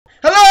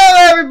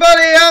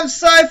I'm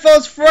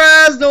Xiphos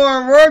Fraznoir,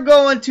 and we're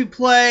going to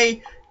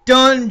play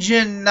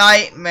Dungeon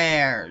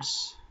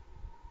Nightmares.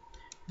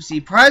 You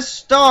see, press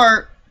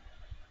start,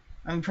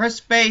 press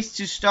space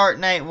to start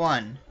night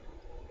 1.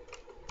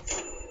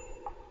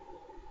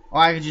 Or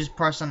I could just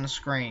press on the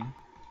screen.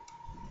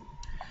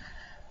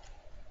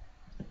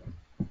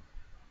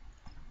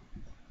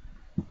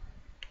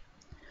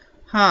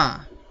 Huh.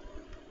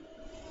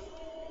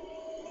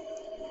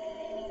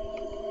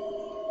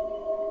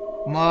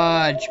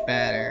 Much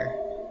better.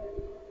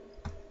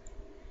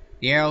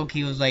 The arrow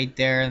key was right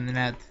there, and then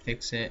I had to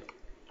fix it.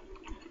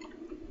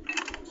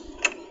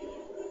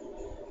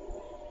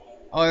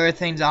 Oh,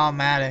 everything's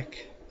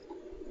automatic.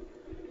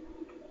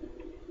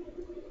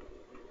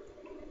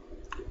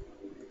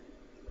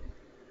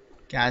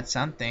 Got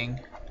something.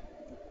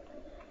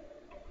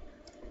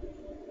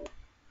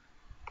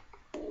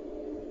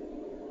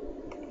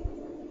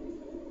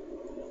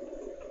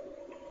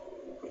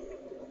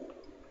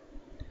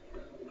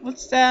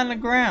 What's that on the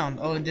ground?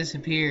 Oh, it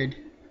disappeared.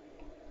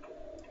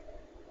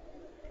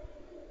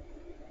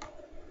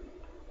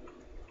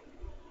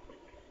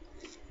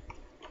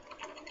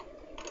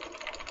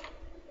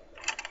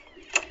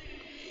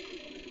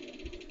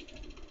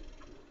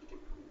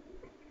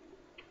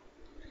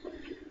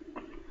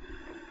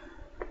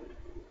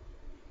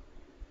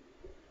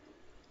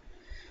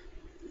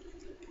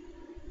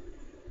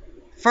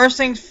 First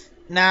things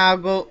now, I'll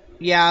go.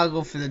 Yeah, I'll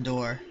go for the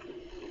door.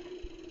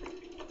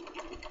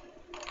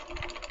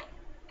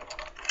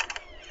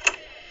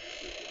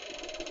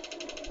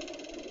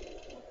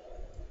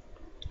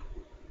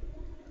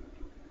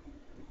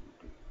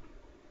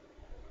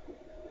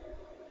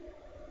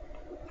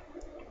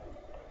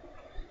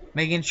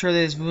 Making sure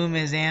this room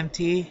is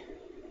empty.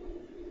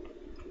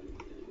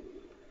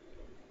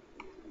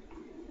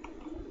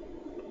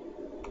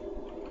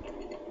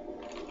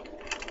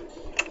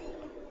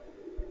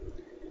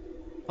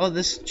 Oh,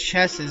 this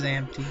chest is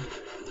empty.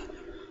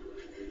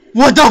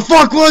 What the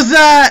fuck was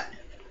that?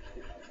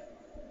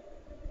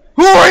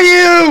 Who are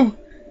you?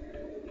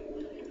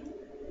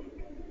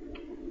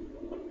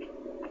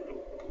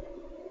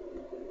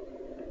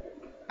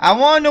 I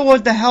want to know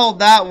what the hell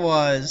that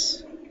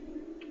was.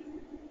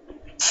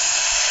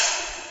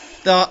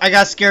 I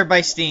got scared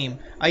by Steam.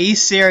 Are you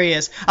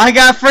serious? I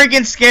got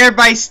freaking scared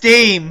by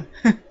Steam.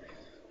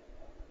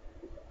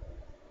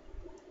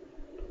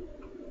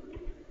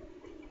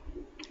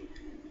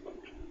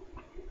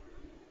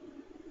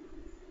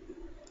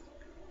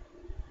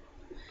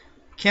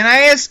 Can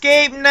I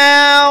escape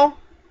now?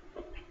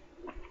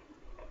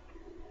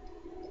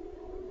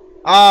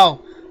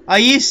 Oh, are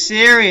you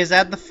serious? I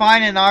have to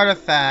find an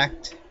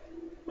artifact.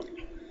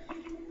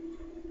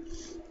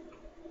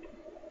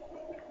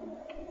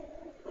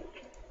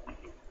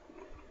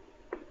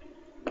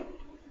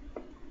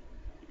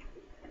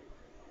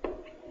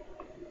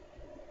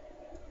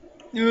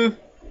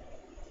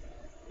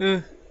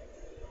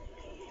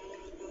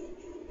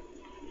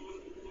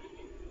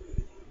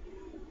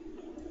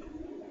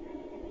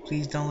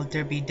 Please don't let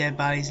there be dead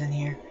bodies in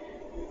here.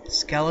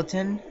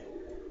 Skeleton?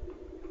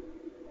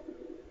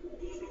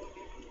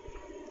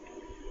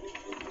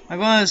 I'm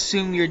gonna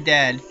assume you're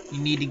dead.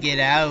 You need to get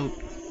out.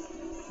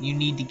 You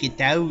need to get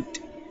out.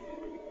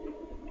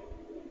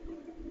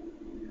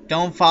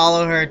 Don't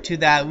follow her to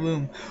that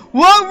room.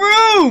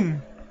 What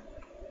room?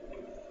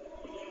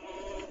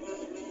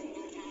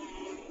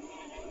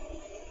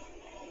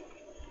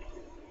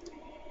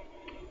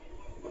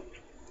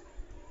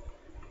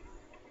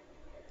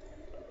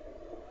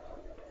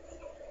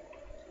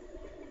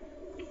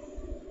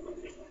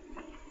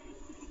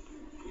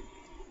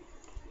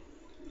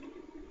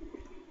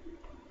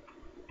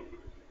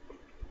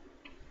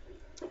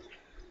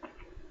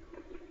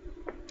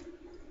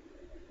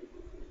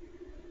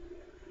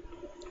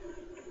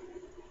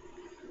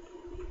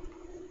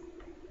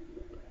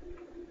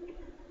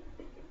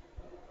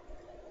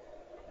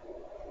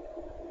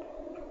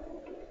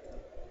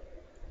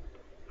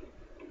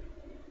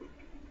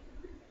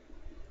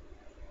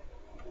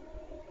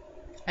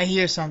 I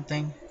hear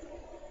something.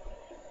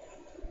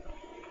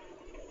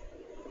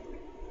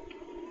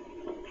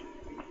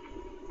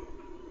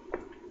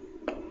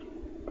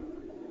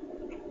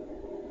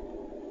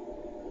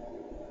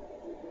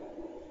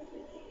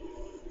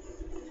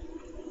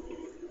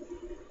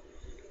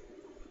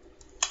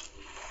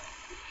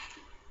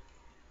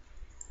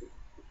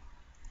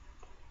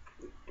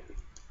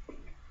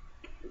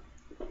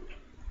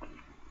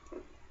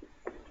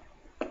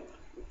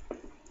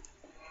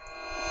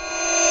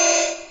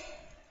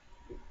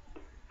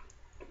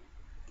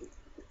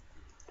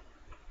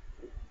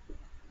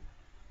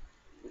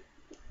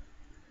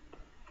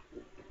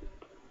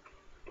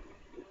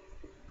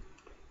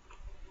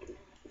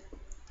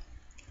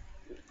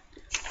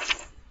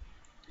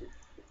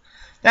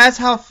 That's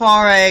how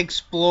far I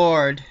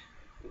explored.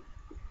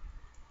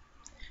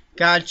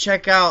 Gotta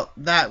check out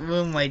that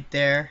room right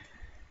there.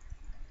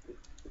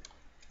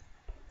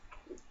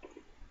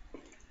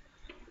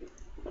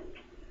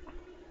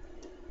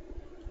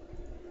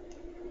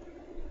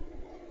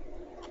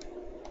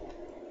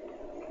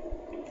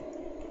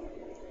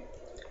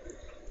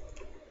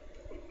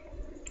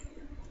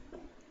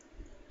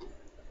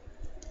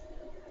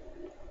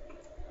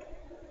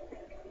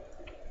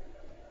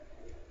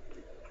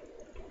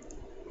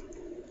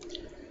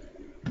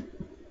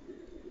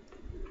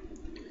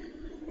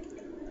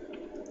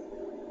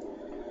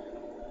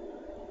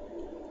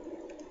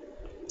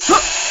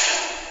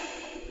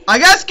 I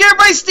got scared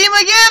by Steam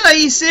again. Are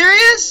you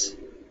serious?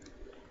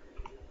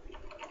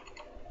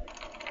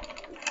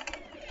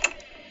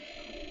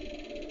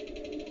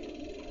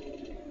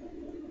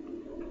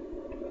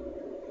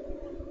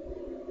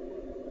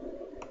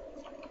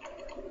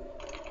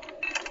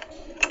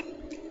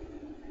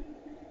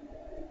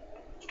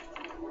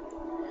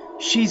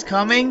 She's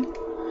coming.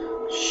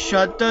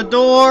 Shut the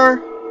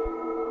door.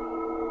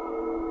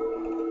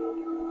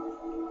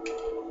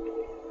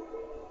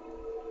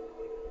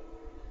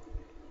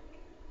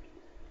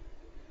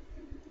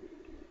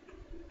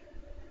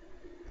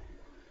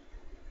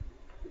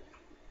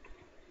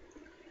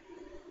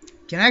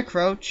 Can I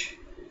crouch?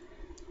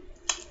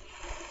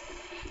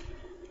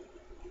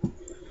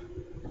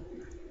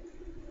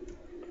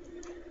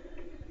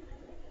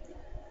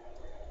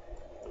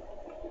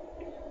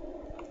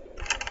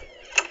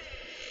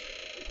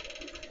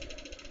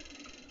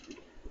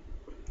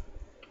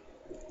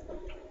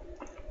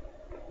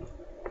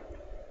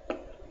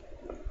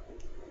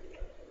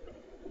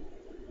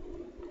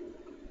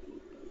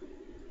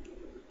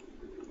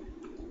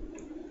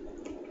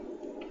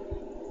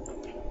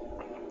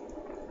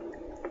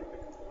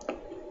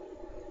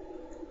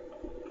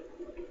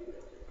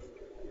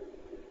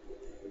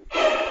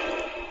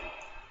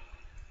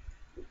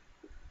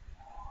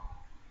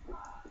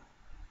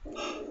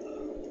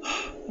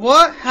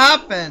 What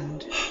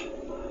happened?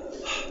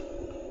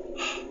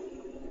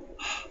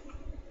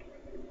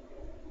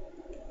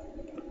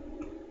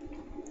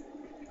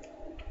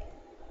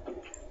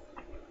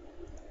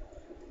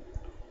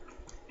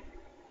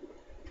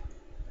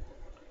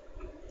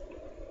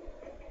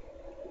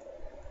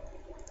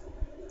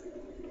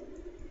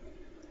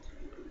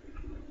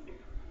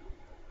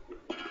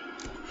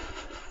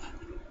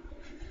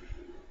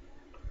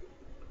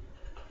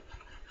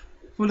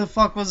 Who the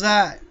fuck was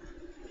that?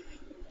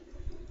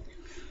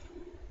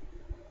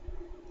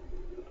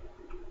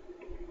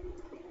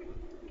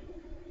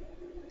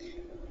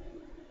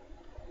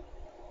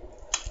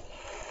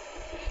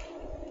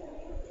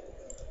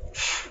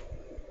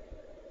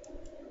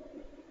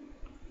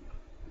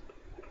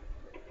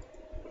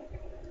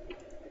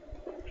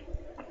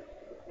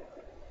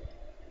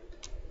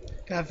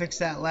 Gotta fix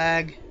that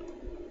lag.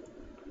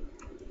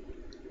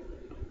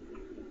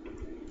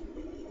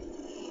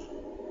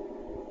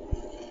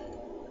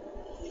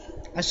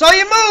 I saw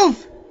you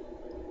move!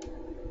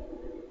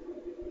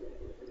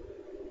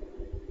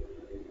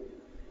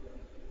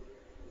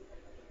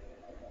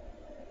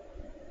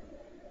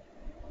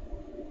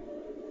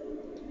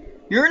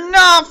 You're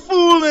not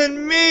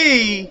fooling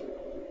me!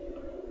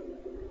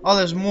 Oh,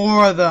 there's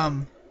more of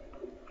them.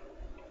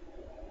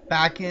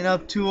 Backing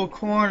up to a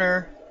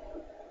corner.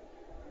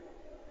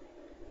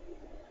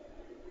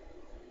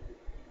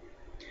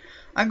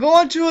 I'm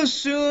going to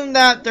assume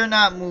that they're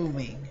not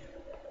moving.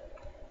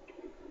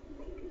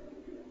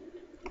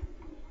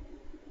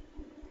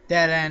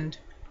 Dead end.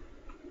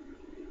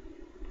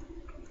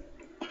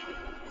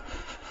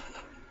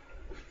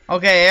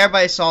 Okay,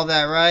 everybody saw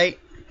that, right?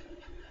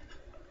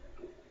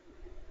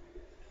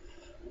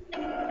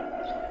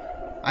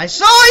 I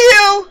saw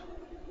you!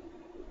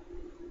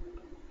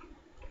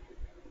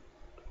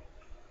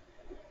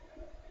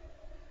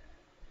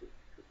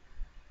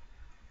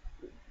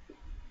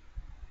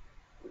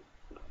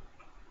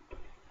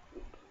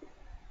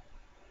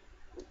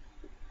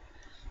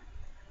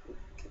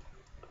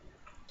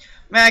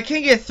 Man, I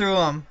can't get through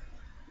them.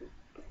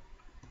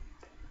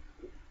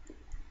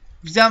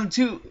 Because I'm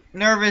too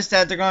nervous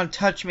that they're going to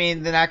touch me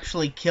and then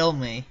actually kill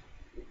me.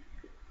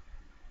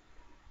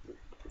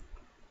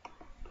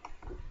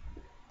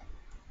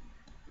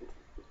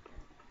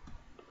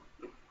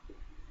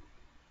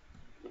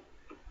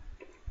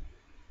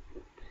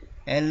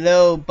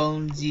 Hello,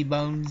 Bonesy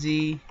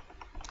Bonesy.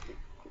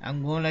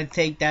 I'm going to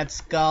take that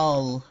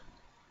skull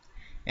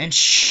and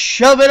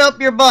shove it up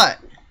your butt.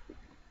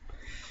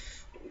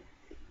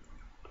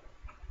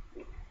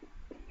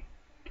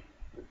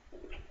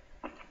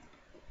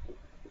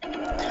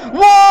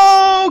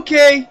 Whoa,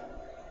 okay.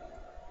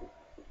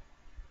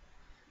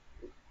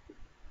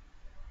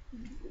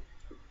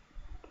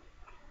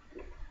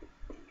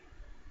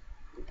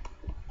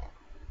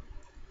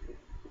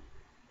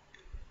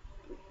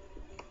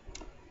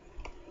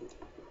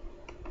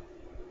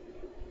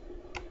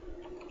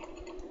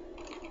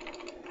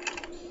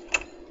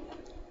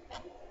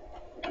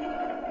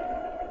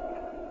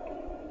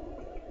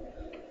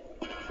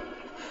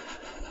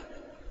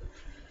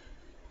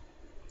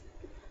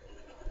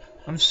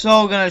 I'm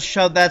so gonna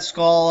shove that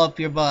skull up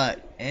your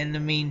butt in the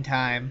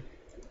meantime.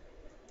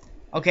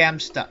 Okay, I'm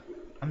stuck.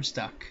 I'm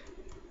stuck.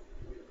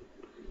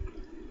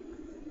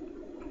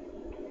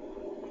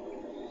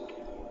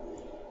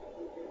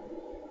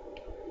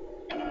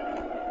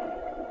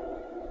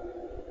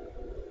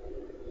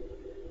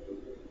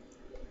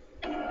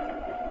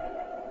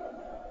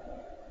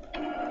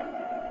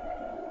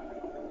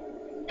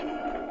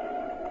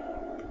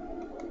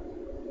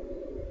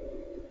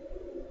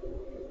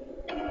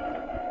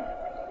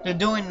 They're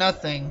doing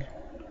nothing.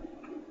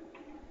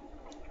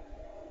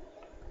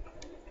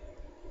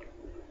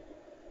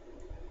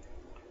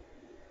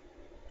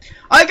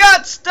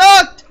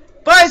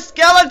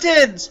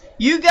 skeletons!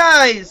 You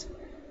guys!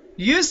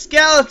 You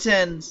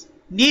skeletons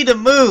need to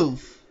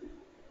move.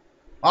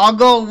 I'll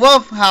go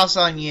wolf house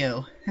on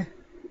you.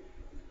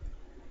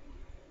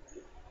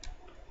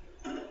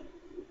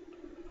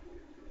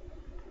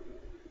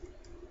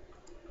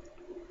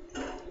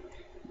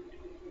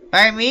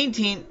 By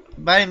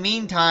the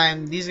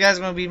meantime, these guys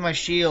are gonna be my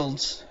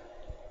shields.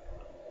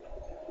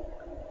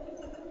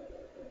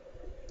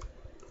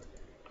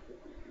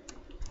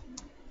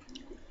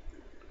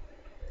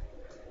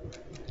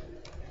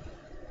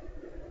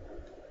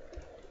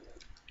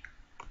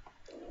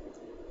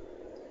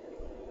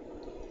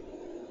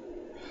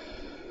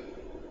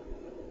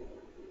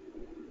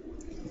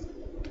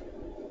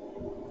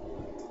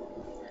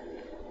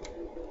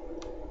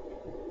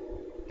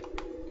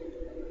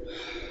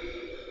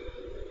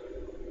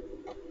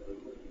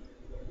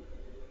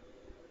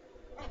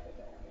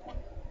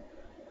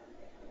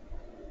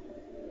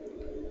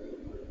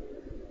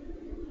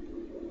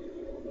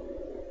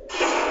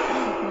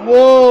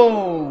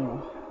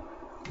 Whoa!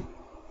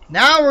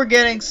 Now we're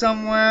getting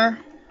somewhere.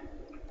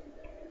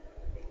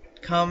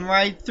 Come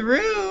right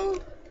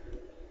through.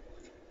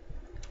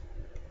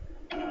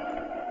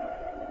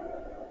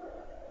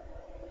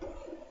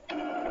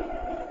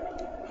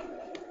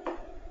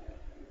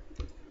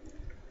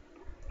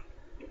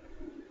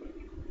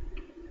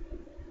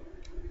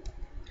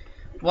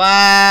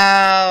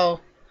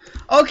 Wow.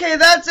 Okay,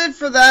 that's it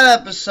for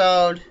that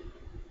episode.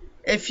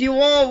 If you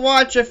want to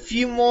watch a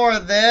few more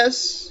of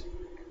this,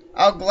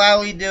 I'll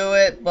gladly do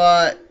it,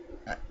 but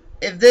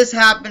if this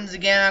happens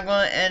again, I'm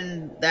going to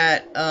end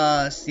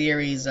that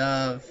series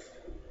of,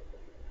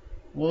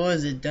 what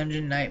was it,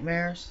 Dungeon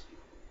Nightmares?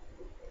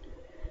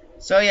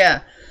 So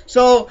yeah,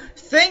 so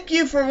thank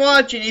you for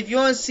watching. If you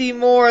want to see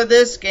more of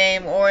this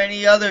game or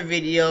any other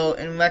video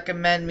and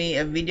recommend me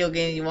a video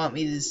game you want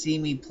me to see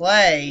me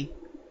play,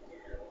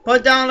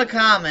 put down a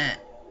comment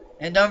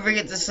and don't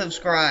forget to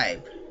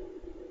subscribe.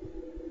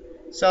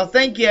 So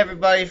thank you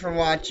everybody for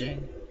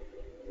watching.